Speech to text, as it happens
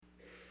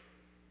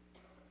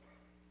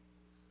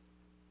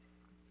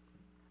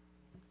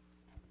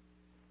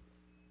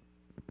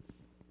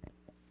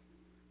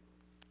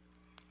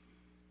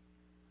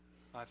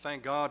I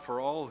thank God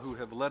for all who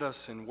have led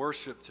us in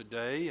worship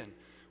today, and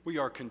we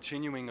are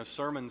continuing a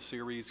sermon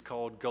series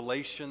called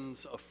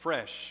Galatians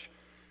Afresh.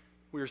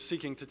 We are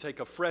seeking to take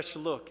a fresh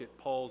look at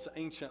Paul's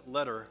ancient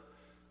letter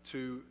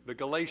to the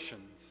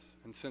Galatians.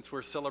 And since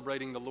we're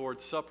celebrating the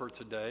Lord's Supper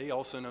today,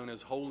 also known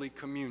as Holy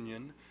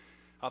Communion,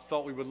 I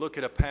thought we would look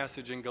at a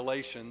passage in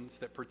Galatians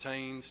that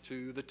pertains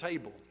to the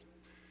table.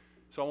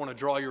 So I want to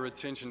draw your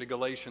attention to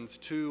Galatians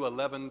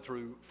 2:11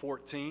 through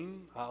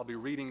 14. I'll be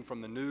reading from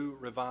the New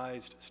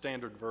Revised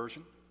Standard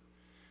Version.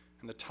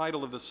 And the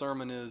title of the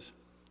sermon is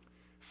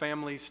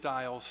Family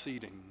Style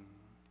Seating.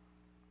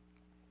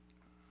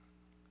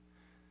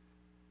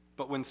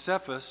 But when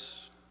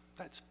Cephas,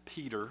 that's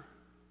Peter,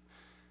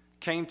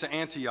 came to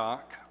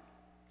Antioch,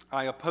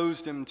 I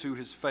opposed him to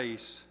his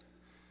face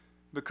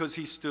because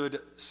he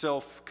stood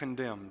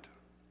self-condemned.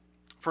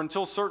 For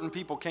until certain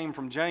people came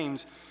from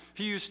James,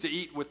 he used to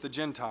eat with the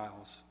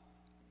Gentiles.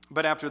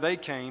 But after they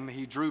came,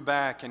 he drew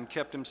back and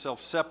kept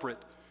himself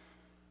separate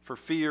for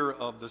fear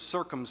of the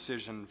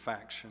circumcision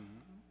faction.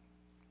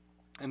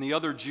 And the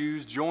other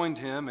Jews joined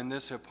him in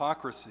this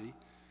hypocrisy,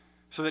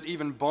 so that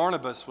even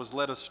Barnabas was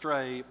led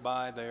astray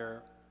by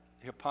their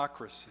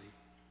hypocrisy.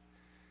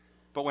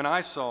 But when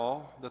I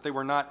saw that they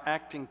were not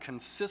acting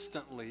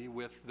consistently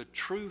with the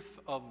truth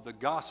of the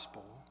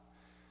gospel,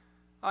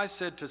 I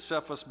said to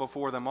Cephas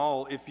before them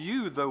all, if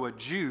you, though a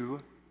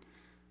Jew,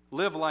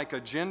 live like a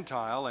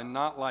Gentile and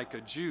not like a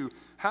Jew,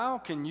 how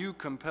can you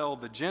compel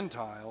the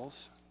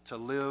Gentiles to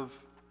live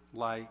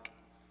like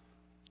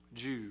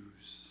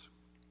Jews?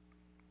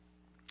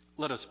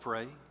 Let us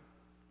pray.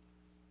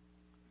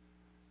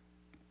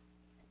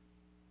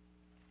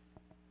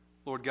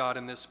 Lord God,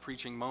 in this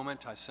preaching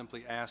moment, I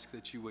simply ask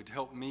that you would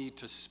help me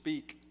to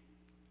speak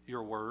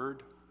your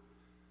word,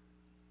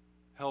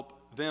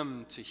 help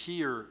them to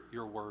hear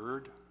your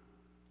word,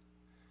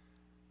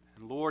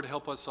 and Lord,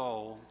 help us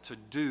all to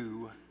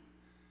do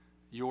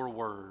your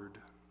word.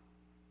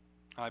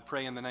 I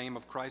pray in the name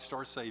of Christ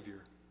our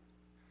Savior.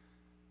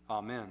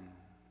 Amen.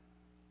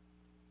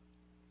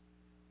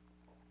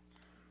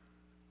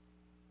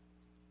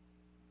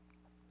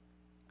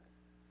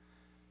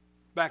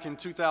 Back in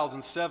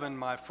 2007,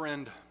 my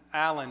friend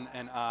Alan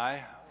and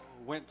I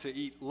went to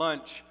eat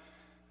lunch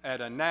at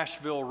a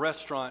Nashville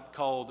restaurant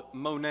called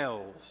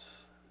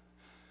Noel's.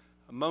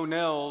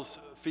 Noel's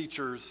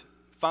features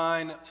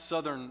fine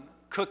Southern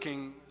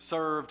cooking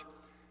served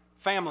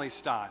family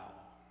style.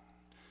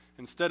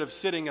 Instead of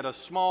sitting at a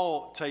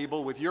small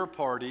table with your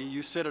party,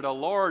 you sit at a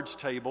large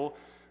table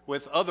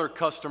with other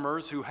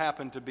customers who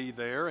happen to be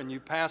there, and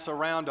you pass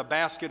around a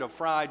basket of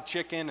fried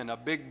chicken and a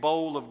big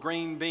bowl of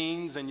green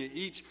beans, and you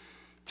each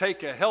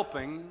take a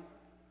helping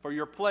for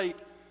your plate,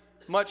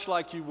 much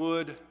like you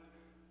would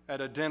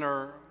at a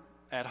dinner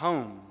at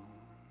home.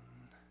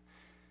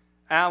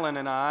 Alan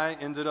and I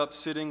ended up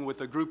sitting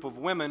with a group of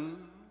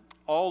women,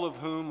 all of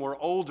whom were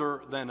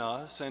older than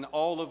us and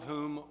all of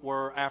whom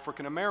were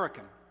African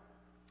American.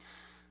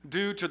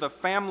 Due to the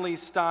family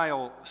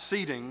style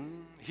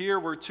seating, here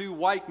were two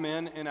white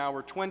men in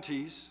our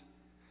 20s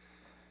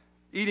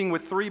eating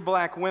with three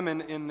black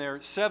women in their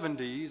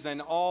 70s and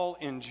all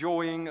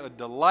enjoying a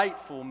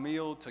delightful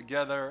meal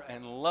together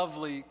and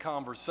lovely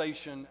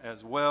conversation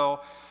as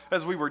well.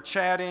 As we were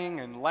chatting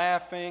and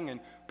laughing and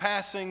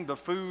passing the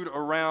food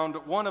around,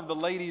 one of the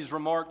ladies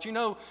remarked, you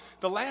know,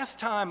 the last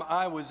time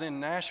I was in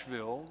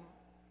Nashville,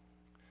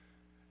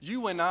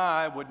 you and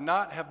I would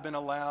not have been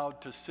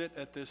allowed to sit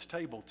at this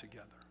table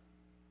together.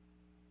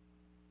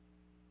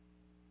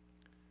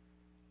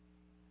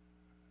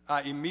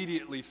 I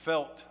immediately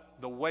felt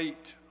the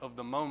weight of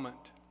the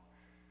moment,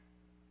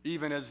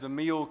 even as the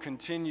meal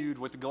continued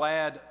with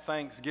glad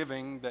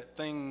thanksgiving that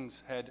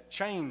things had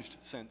changed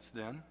since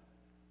then.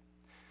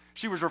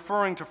 She was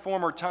referring to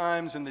former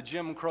times in the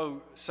Jim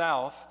Crow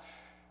South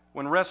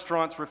when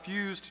restaurants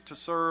refused to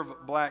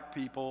serve black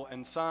people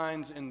and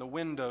signs in the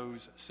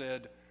windows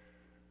said,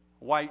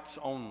 whites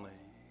only.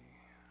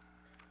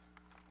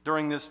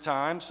 During this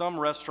time, some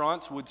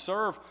restaurants would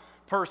serve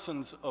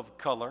persons of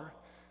color,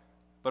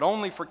 but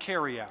only for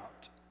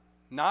carryout,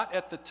 not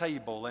at the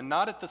table and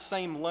not at the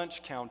same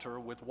lunch counter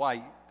with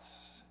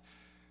whites.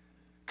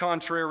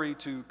 Contrary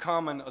to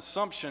common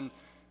assumption,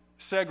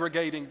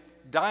 segregating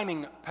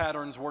dining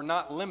patterns were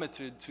not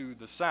limited to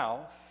the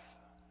South.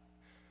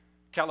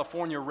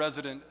 California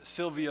resident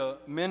Sylvia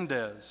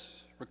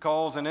Mendez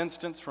recalls an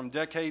instance from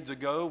decades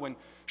ago when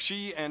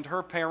she and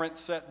her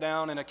parents sat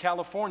down in a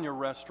California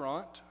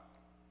restaurant.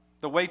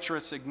 The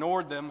waitress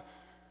ignored them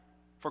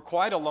for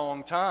quite a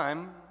long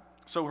time,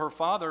 so her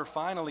father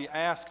finally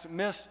asked,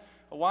 Miss,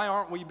 why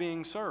aren't we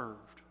being served?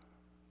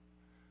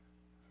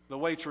 The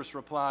waitress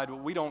replied, well,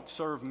 we don't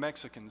serve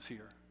Mexicans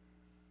here.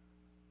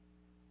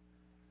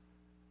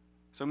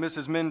 So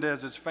Mrs.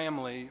 Mendez's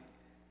family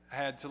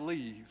had to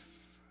leave.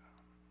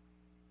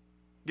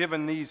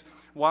 Given these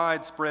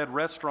widespread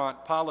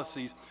restaurant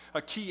policies,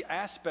 a key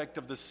aspect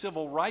of the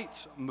civil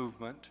rights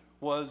movement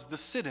was the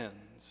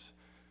sit-ins,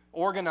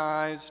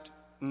 organized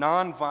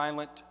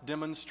nonviolent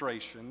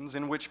demonstrations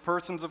in which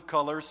persons of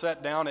color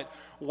sat down at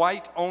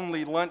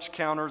white-only lunch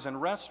counters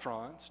and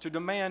restaurants to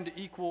demand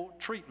equal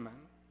treatment.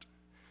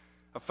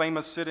 A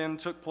famous sit-in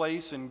took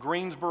place in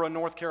Greensboro,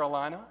 North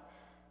Carolina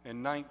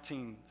in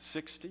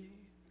 1960.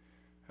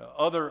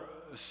 Other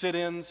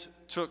sit-ins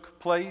took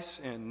place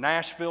in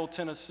Nashville,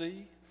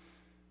 Tennessee,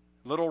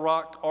 Little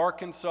Rock,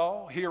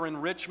 Arkansas, here in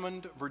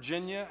Richmond,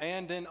 Virginia,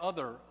 and in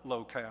other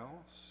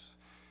locales.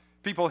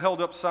 People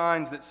held up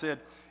signs that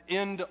said,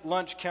 "End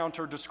lunch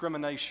counter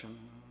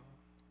discrimination."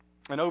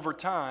 And over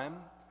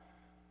time,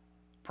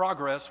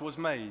 progress was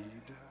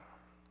made.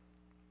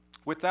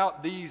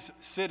 Without these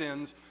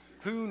sit-ins,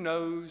 who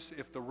knows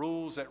if the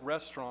rules at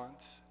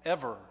restaurants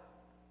ever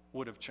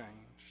would have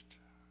changed?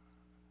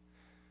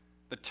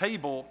 The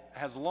table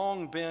has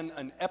long been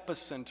an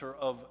epicenter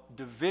of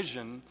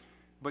division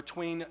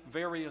between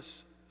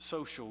various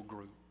social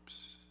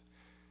groups.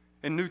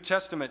 In New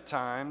Testament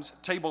times,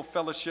 table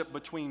fellowship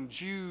between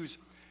Jews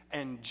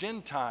and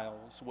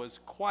Gentiles was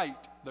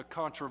quite the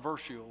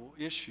controversial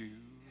issue.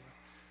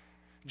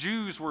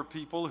 Jews were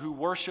people who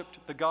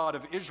worshiped the God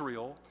of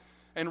Israel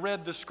and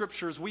read the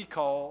scriptures we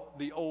call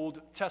the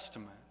Old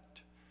Testament.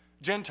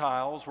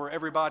 Gentiles were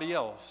everybody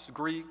else,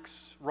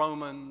 Greeks,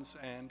 Romans,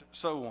 and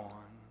so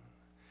on.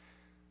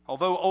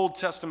 Although Old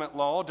Testament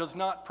law does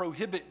not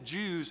prohibit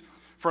Jews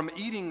from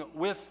eating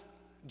with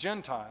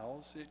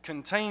Gentiles, it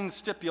contains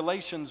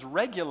stipulations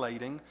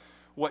regulating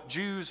what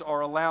Jews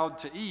are allowed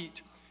to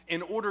eat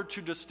in order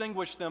to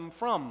distinguish them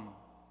from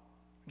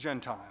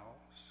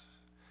Gentiles.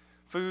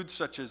 Foods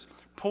such as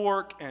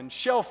pork and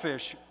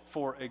shellfish,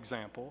 for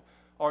example,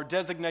 are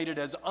designated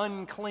as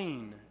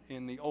unclean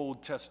in the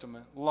Old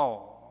Testament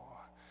law.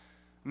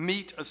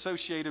 Meat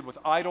associated with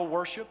idol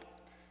worship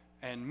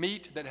and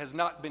meat that has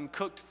not been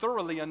cooked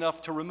thoroughly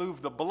enough to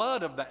remove the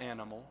blood of the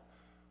animal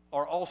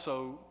are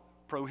also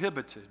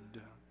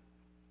prohibited.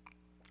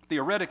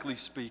 Theoretically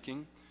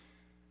speaking,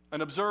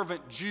 an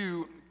observant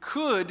Jew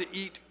could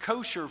eat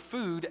kosher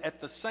food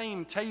at the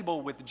same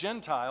table with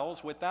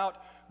Gentiles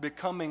without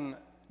becoming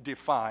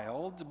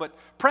defiled, but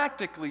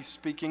practically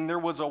speaking, there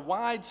was a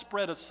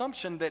widespread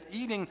assumption that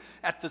eating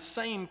at the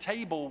same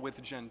table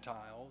with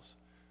Gentiles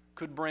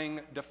could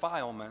bring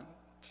defilement.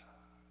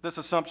 This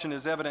assumption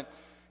is evident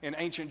in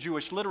ancient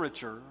Jewish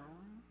literature.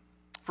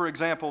 For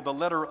example, the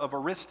letter of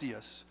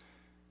Aristeas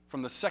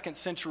from the 2nd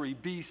century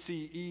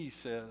BCE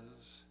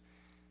says,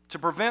 "To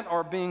prevent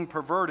our being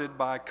perverted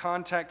by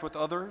contact with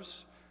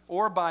others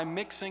or by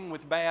mixing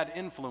with bad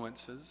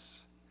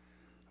influences,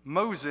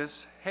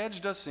 Moses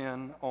hedged us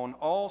in on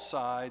all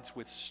sides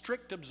with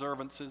strict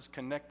observances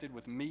connected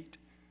with meat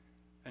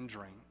and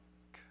drink."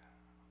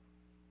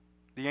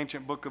 The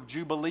ancient book of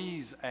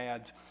Jubilees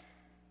adds,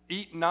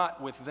 "Eat not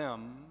with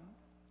them,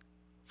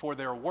 for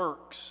their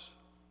works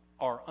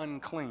are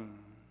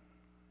unclean."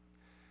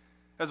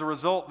 As a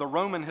result, the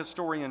Roman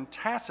historian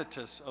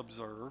Tacitus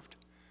observed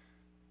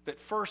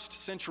that 1st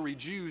century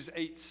Jews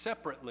ate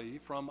separately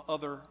from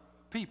other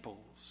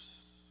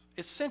peoples.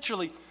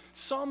 Essentially,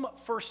 some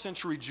 1st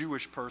century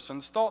Jewish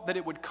persons thought that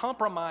it would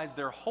compromise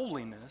their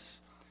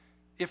holiness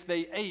if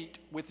they ate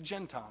with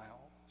Gentiles.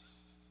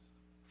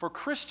 For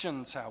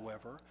Christians,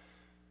 however,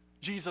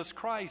 Jesus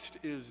Christ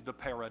is the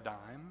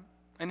paradigm,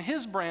 and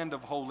his brand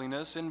of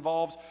holiness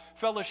involves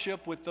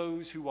fellowship with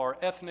those who are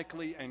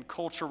ethnically and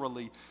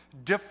culturally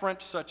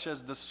different, such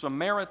as the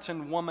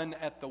Samaritan woman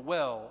at the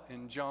well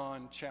in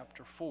John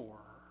chapter 4.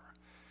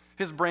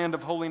 His brand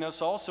of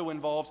holiness also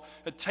involves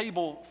a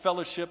table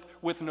fellowship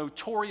with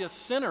notorious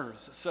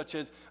sinners, such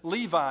as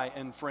Levi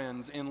and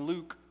friends in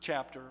Luke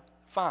chapter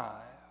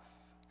 5.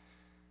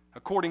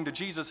 According to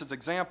Jesus'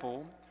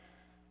 example,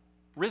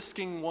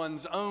 risking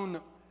one's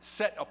own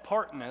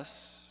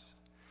set-apartness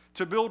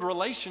to build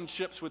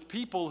relationships with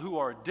people who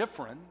are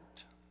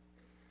different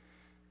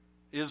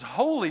is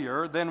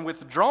holier than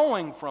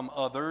withdrawing from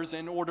others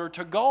in order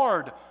to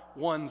guard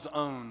one's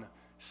own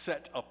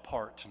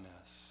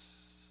set-apartness.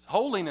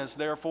 Holiness,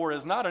 therefore,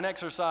 is not an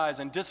exercise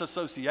in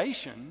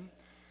disassociation,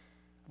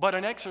 but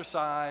an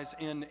exercise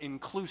in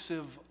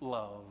inclusive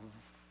love.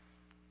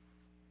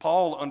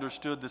 Paul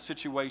understood the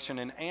situation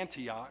in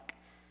Antioch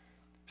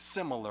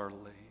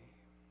similarly.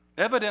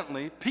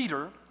 Evidently,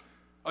 Peter,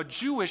 a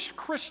Jewish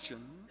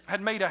Christian,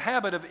 had made a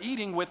habit of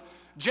eating with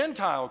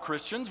Gentile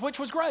Christians, which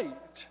was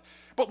great.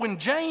 But when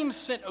James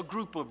sent a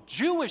group of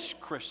Jewish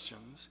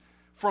Christians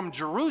from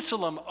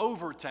Jerusalem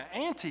over to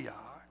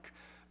Antioch,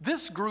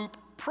 this group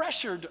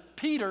pressured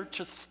Peter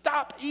to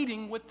stop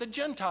eating with the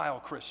Gentile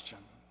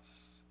Christians.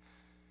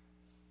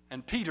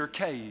 And Peter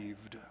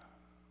caved.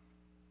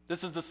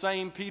 This is the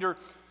same Peter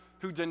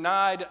who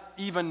denied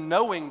even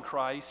knowing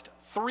Christ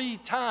 3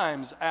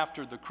 times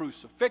after the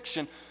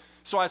crucifixion.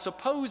 So I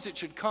suppose it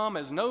should come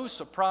as no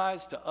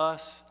surprise to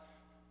us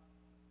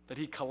that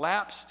he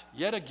collapsed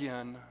yet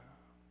again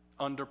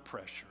under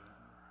pressure.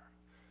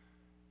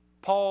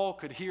 Paul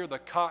could hear the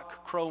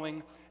cock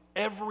crowing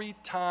every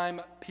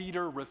time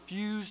Peter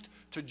refused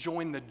to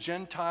join the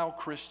Gentile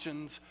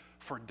Christians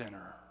for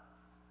dinner.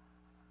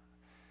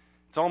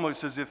 It's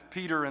almost as if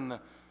Peter and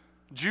the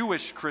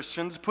Jewish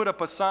Christians put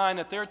up a sign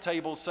at their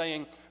table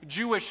saying,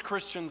 "Jewish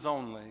Christians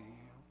only,"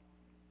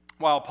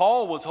 while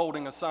Paul was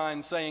holding a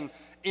sign saying,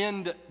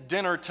 "End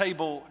dinner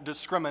table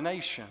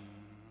discrimination."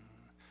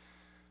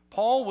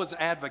 Paul was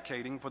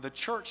advocating for the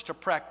church to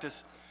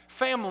practice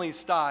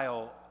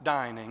family-style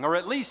dining, or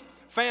at least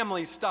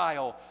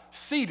family-style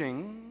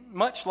seating,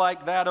 much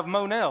like that of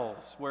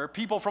Monel's, where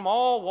people from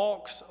all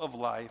walks of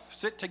life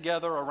sit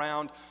together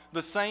around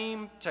the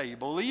same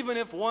table, even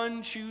if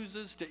one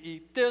chooses to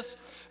eat this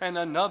and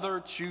another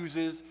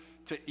chooses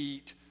to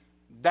eat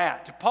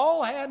that.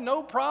 Paul had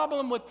no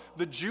problem with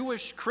the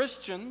Jewish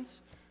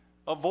Christians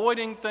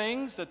avoiding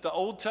things that the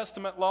Old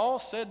Testament law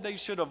said they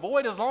should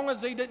avoid, as long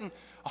as they didn't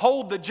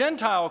hold the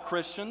Gentile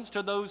Christians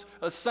to those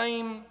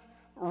same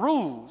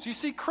rules. You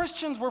see,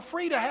 Christians were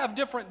free to have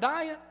different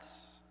diets.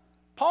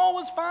 Paul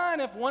was fine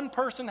if one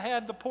person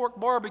had the pork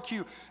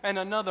barbecue and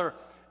another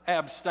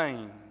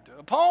abstained.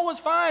 Paul was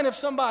fine if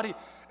somebody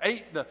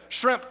ate the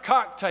shrimp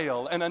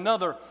cocktail and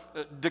another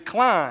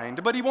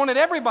declined. But he wanted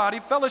everybody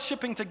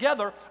fellowshipping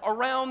together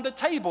around the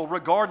table,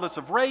 regardless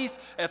of race,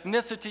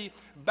 ethnicity,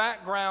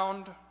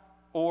 background,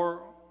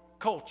 or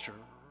culture.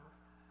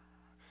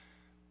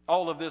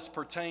 All of this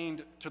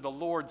pertained to the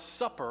Lord's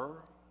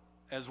Supper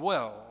as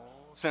well,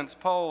 since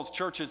Paul's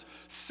churches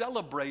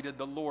celebrated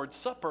the Lord's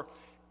Supper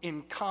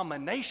in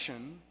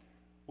combination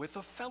with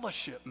a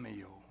fellowship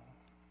meal.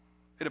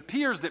 It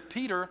appears that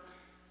Peter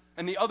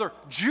and the other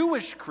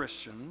Jewish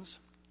Christians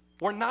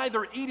were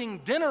neither eating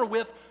dinner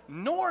with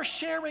nor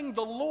sharing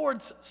the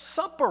Lord's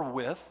Supper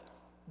with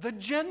the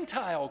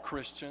Gentile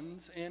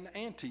Christians in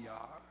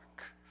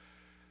Antioch.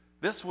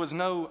 This was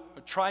no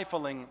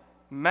trifling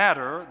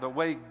matter, the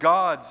way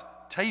God's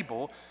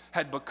table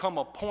had become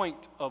a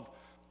point of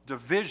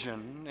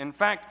division. In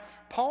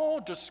fact, Paul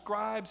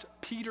describes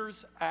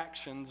Peter's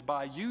actions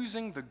by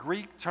using the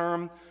Greek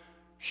term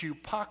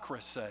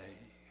hypocrisy,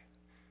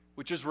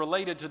 which is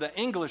related to the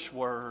English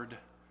word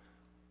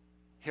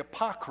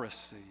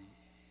hypocrisy.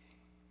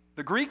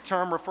 The Greek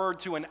term referred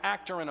to an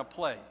actor in a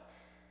play,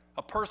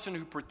 a person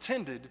who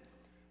pretended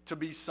to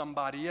be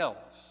somebody else.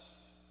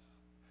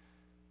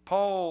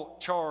 Paul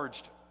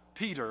charged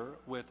Peter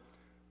with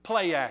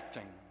play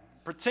acting,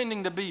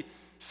 pretending to be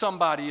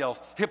somebody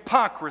else,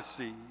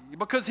 hypocrisy,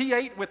 because he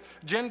ate with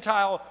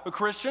Gentile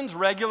Christians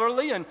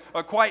regularly and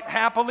quite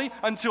happily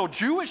until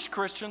Jewish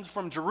Christians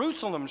from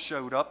Jerusalem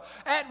showed up,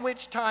 at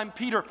which time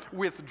Peter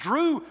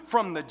withdrew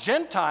from the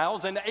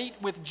Gentiles and ate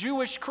with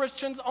Jewish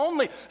Christians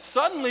only.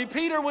 Suddenly,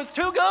 Peter was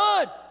too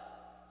good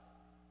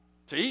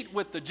to eat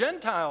with the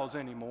Gentiles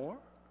anymore.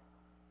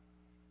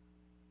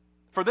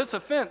 For this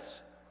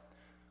offense,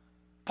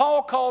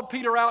 Paul called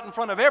Peter out in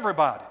front of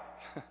everybody.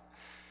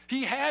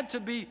 He had to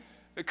be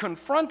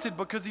confronted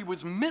because he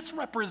was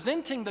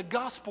misrepresenting the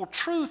gospel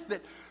truth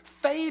that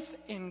faith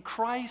in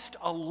Christ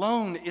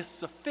alone is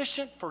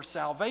sufficient for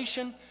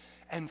salvation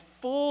and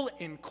full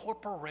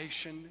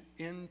incorporation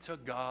into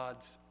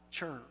God's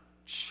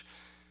church.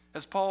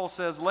 As Paul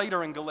says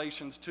later in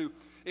Galatians 2,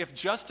 if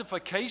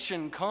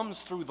justification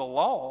comes through the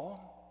law,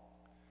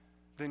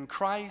 then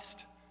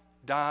Christ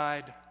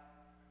died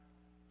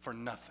for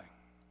nothing.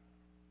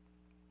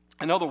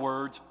 In other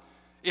words,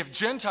 if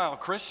Gentile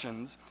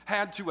Christians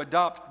had to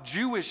adopt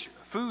Jewish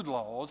food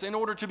laws in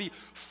order to be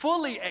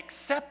fully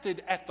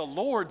accepted at the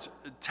Lord's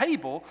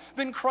table,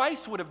 then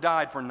Christ would have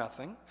died for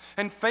nothing,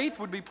 and faith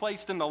would be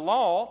placed in the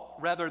law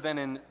rather than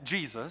in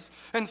Jesus,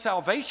 and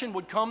salvation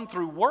would come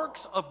through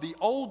works of the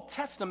Old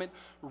Testament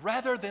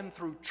rather than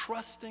through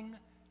trusting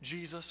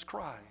Jesus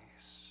Christ.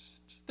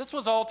 This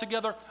was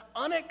altogether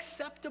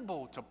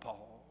unacceptable to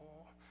Paul.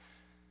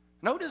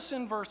 Notice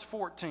in verse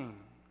 14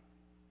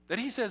 that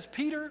he says,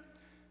 Peter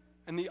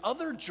and the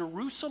other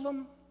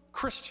Jerusalem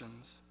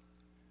Christians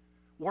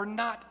were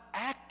not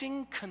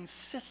acting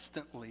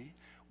consistently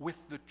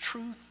with the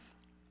truth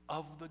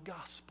of the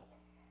gospel.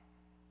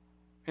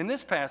 In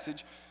this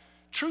passage,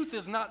 truth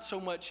is not so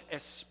much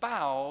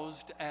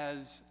espoused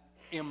as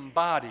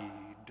embodied.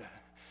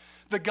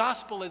 The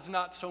gospel is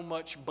not so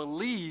much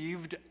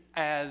believed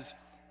as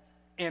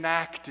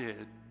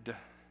enacted.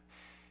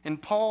 In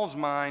Paul's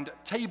mind,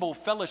 table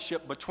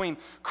fellowship between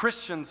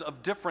Christians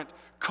of different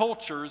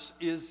cultures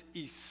is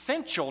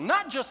essential,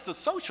 not just to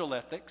social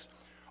ethics,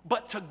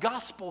 but to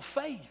gospel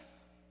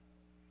faith.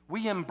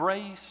 We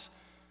embrace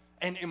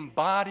and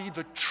embody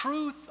the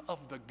truth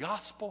of the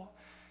gospel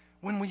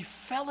when we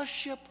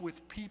fellowship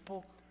with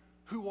people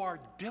who are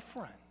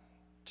different.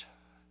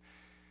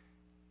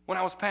 When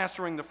I was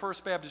pastoring the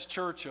First Baptist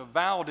Church of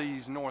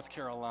Valdez, North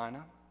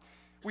Carolina,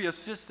 we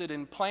assisted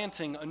in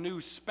planting a new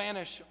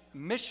Spanish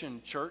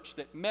mission church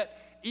that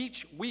met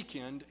each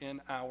weekend in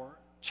our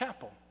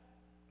chapel.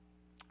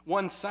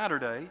 One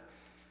Saturday,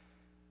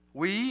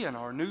 we and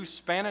our new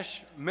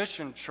Spanish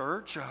mission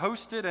church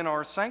hosted in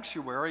our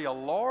sanctuary a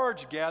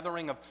large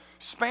gathering of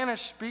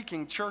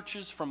Spanish-speaking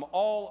churches from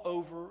all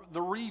over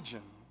the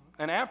region.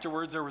 And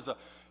afterwards, there was a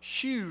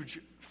huge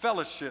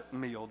fellowship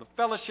meal. The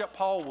fellowship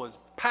hall was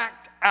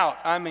packed out.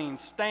 I mean,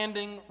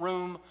 standing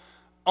room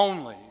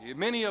only.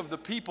 Many of the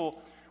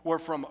people were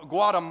from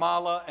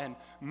Guatemala and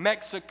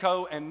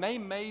Mexico, and they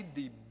made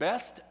the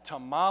best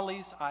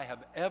tamales I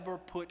have ever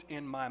put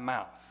in my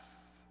mouth.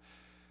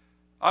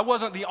 I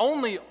wasn't the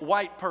only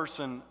white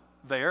person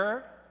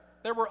there.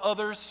 There were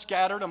others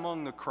scattered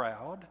among the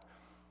crowd.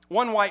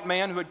 One white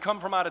man who had come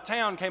from out of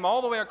town came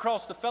all the way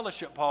across the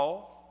fellowship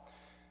hall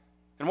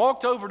and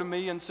walked over to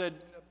me and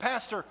said,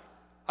 "Pastor,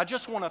 I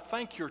just want to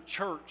thank your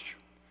church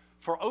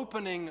for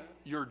opening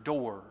your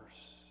doors.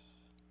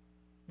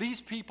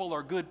 These people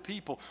are good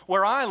people.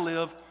 Where I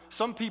live,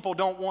 some people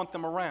don't want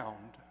them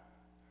around,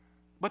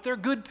 but they're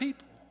good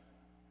people."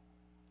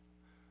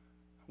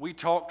 We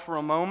talked for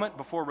a moment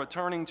before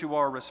returning to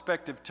our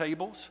respective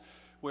tables,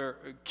 where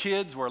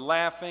kids were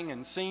laughing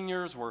and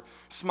seniors were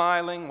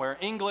smiling, where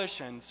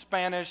English and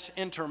Spanish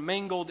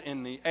intermingled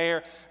in the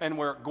air, and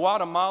where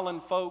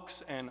Guatemalan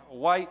folks and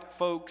white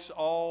folks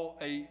all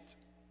ate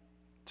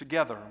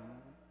together.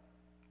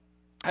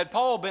 Had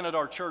Paul been at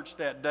our church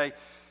that day,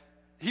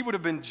 he would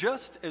have been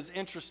just as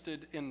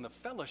interested in the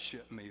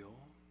fellowship meal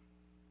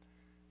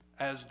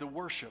as the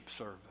worship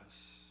service.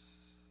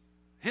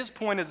 His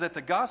point is that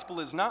the gospel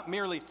is not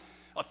merely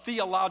a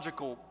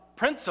theological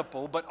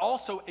principle, but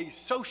also a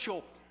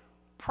social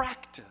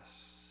practice.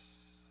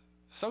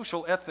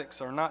 Social ethics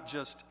are not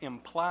just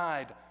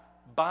implied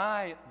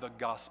by the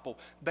gospel,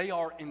 they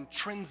are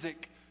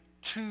intrinsic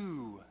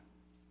to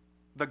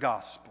the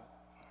gospel.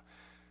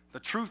 The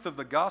truth of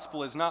the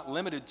gospel is not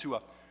limited to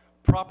a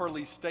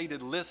properly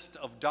stated list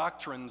of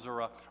doctrines or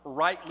a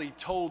rightly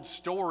told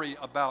story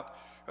about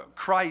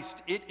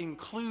Christ. It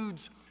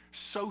includes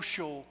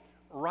social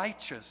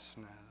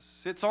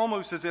righteousness. It's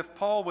almost as if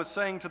Paul was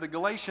saying to the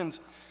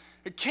Galatians,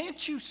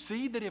 can't you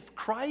see that if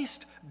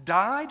Christ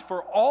died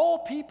for all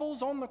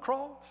peoples on the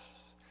cross,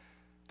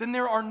 then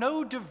there are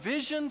no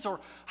divisions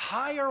or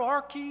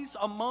hierarchies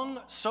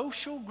among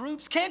social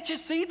groups? Can't you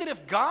see that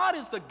if God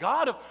is the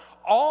God of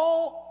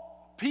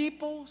all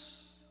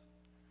peoples,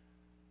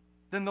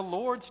 then the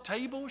Lord's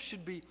table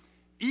should be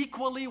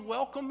equally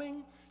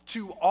welcoming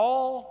to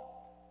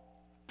all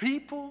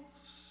peoples?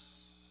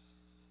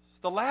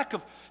 The lack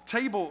of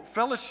table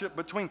fellowship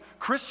between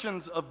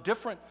Christians of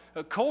different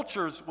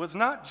cultures was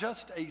not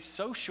just a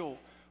social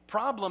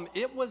problem,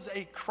 it was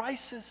a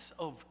crisis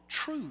of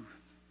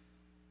truth.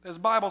 As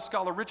Bible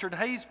scholar Richard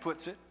Hayes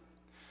puts it,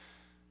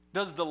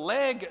 does the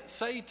leg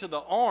say to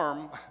the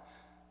arm,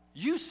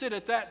 "You sit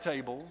at that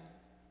table,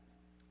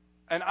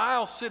 and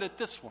I'll sit at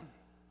this one"?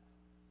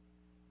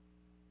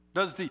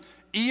 Does the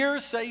ear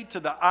say to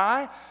the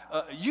eye,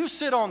 "You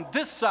sit on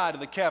this side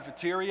of the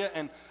cafeteria,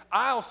 and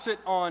I'll sit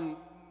on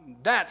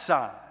that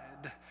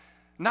side"?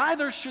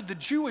 Neither should the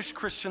Jewish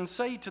Christian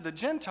say to the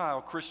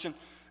Gentile Christian,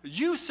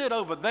 "You sit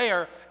over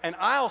there and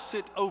I'll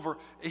sit over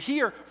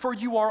here, for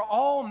you are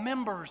all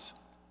members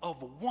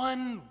of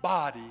one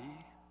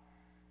body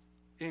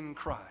in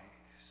Christ."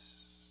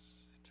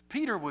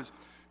 Peter was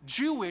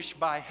Jewish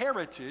by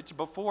heritage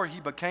before he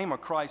became a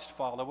Christ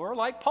follower,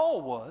 like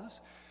Paul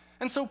was.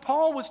 And so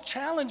Paul was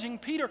challenging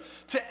Peter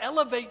to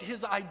elevate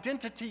his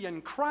identity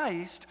in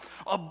Christ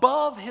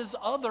above his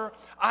other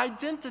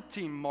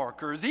identity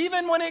markers,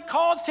 even when it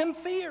caused him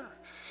fear,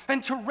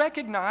 and to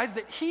recognize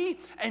that he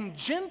and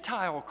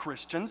Gentile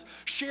Christians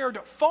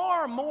shared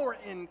far more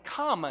in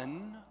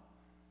common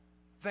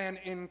than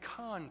in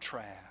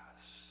contrast.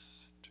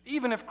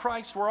 Even if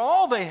Christ were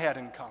all they had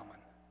in common,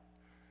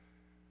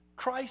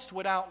 Christ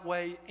would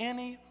outweigh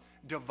any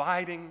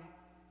dividing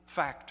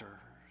factor.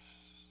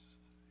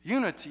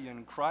 Unity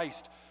in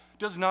Christ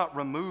does not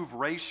remove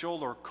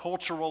racial or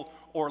cultural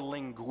or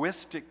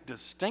linguistic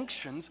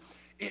distinctions.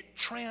 It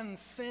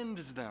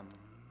transcends them.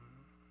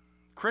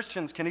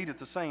 Christians can eat at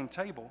the same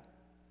table,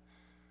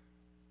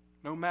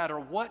 no matter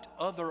what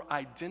other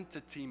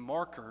identity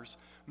markers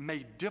may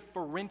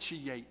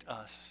differentiate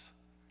us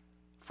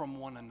from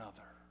one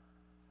another.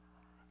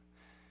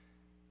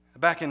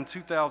 Back in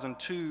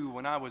 2002,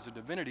 when I was a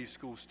divinity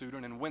school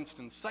student in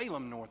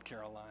Winston-Salem, North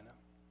Carolina,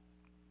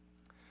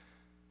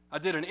 I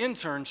did an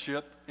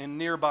internship in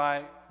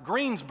nearby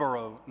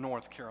Greensboro,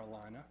 North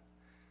Carolina,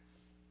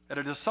 at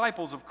a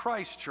Disciples of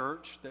Christ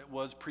church that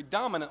was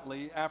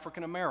predominantly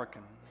African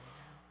American.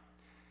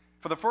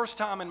 For the first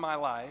time in my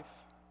life,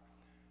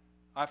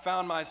 I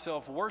found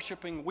myself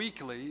worshiping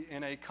weekly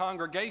in a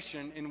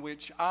congregation in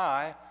which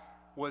I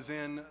was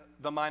in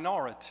the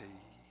minority.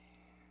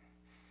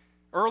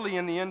 Early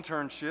in the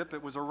internship,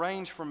 it was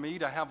arranged for me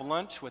to have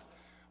lunch with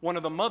one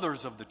of the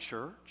mothers of the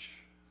church.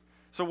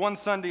 So one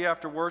Sunday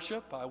after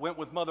worship, I went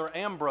with Mother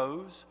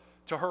Ambrose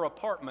to her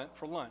apartment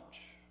for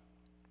lunch.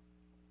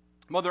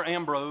 Mother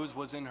Ambrose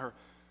was in her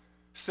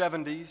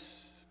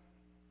 70s,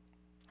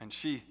 and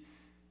she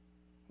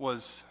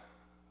was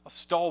a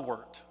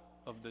stalwart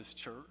of this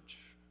church.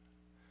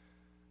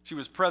 She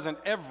was present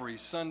every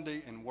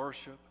Sunday in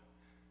worship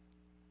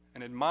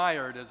and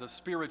admired as a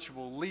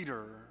spiritual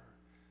leader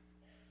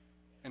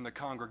in the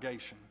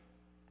congregation.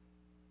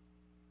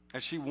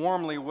 As she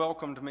warmly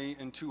welcomed me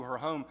into her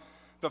home,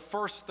 the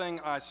first thing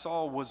I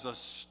saw was a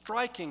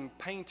striking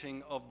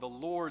painting of the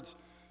Lord's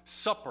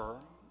Supper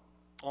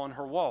on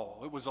her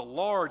wall. It was a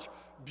large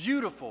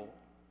beautiful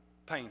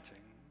painting.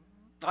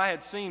 I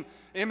had seen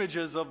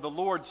images of the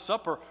Lord's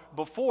Supper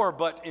before,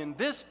 but in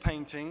this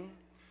painting,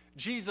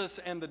 Jesus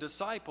and the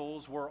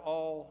disciples were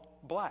all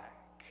black.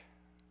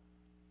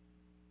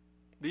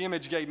 The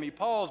image gave me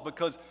pause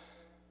because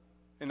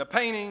in the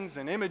paintings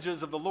and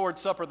images of the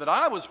Lord's Supper that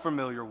I was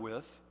familiar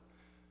with,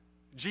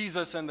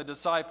 Jesus and the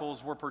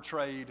disciples were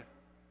portrayed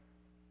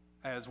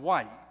as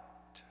white.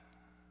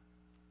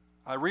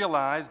 I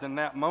realized in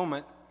that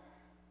moment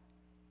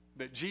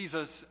that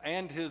Jesus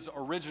and his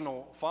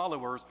original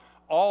followers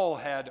all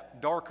had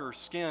darker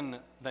skin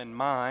than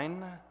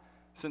mine,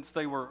 since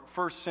they were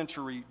first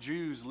century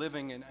Jews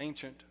living in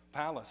ancient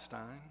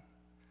Palestine.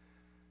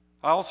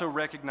 I also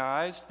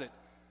recognized that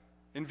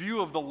in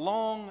view of the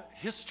long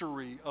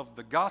history of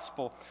the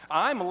gospel,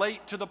 I'm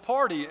late to the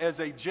party as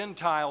a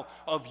Gentile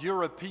of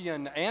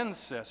European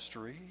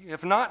ancestry.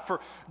 If not for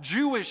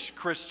Jewish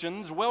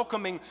Christians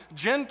welcoming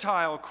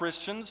Gentile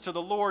Christians to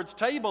the Lord's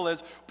table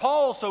as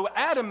Paul so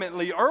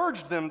adamantly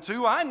urged them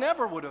to, I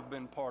never would have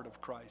been part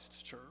of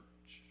Christ's church.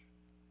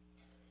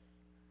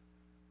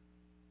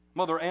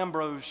 Mother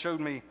Ambrose showed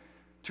me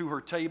to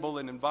her table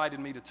and invited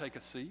me to take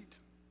a seat.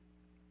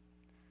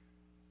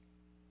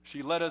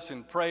 She led us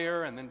in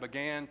prayer and then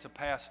began to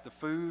pass the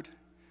food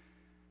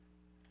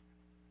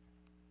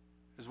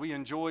as we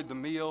enjoyed the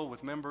meal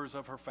with members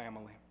of her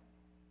family.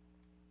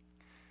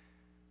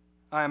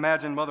 I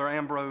imagine Mother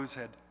Ambrose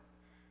had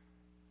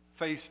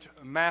faced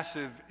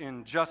massive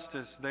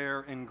injustice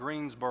there in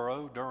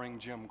Greensboro during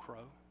Jim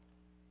Crow.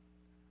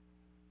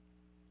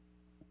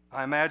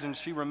 I imagine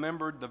she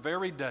remembered the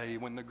very day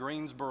when the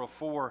Greensboro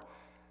Four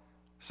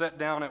sat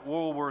down at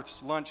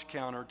Woolworth's lunch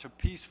counter to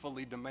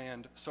peacefully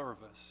demand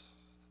service.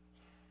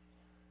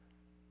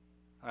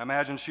 I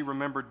imagine she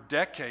remembered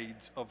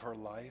decades of her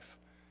life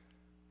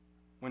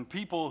when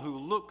people who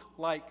look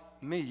like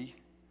me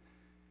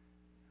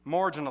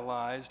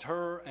marginalized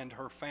her and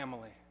her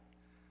family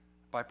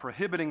by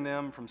prohibiting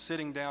them from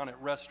sitting down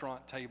at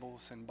restaurant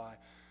tables and by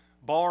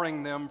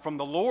barring them from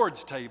the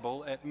Lord's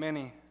table at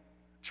many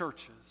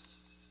churches.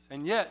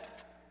 And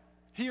yet,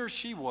 here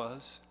she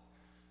was,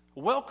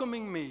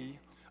 welcoming me,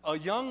 a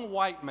young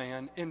white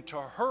man, into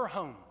her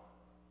home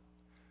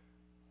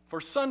for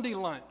Sunday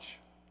lunch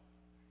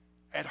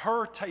at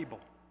her table,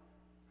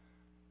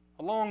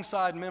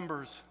 alongside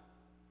members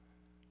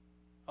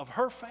of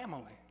her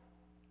family.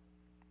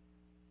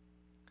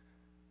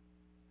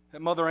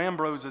 At Mother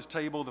Ambrose's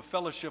table, the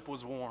fellowship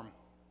was warm.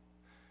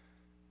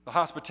 The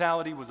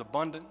hospitality was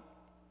abundant.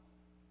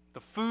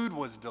 The food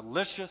was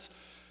delicious.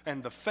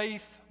 And the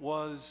faith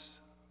was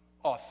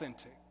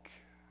authentic.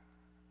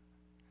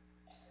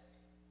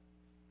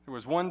 There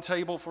was one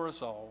table for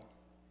us all,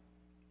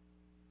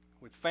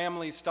 with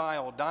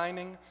family-style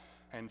dining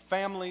and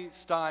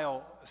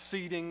family-style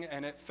seating,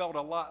 and it felt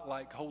a lot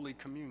like Holy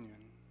Communion.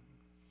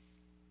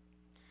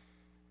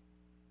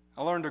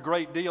 I learned a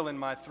great deal in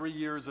my 3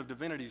 years of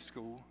divinity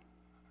school,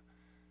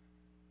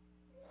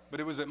 but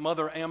it was at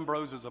Mother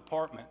Ambrose's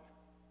apartment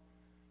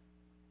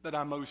that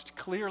I most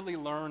clearly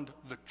learned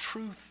the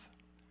truth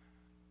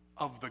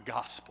of the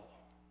gospel.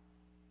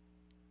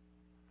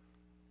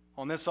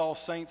 On this All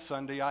Saints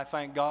Sunday, I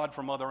thank God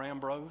for Mother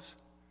Ambrose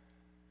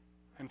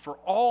and for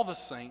all the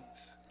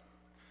saints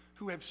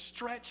who have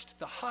stretched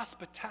the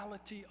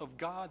hospitality of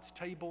God's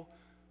table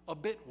a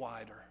bit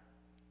wider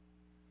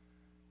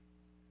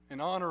in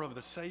honor of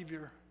the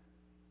Savior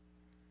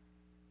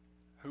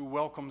who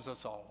welcomes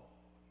us all.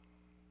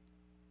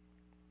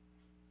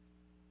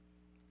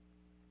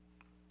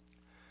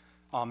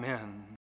 Amen.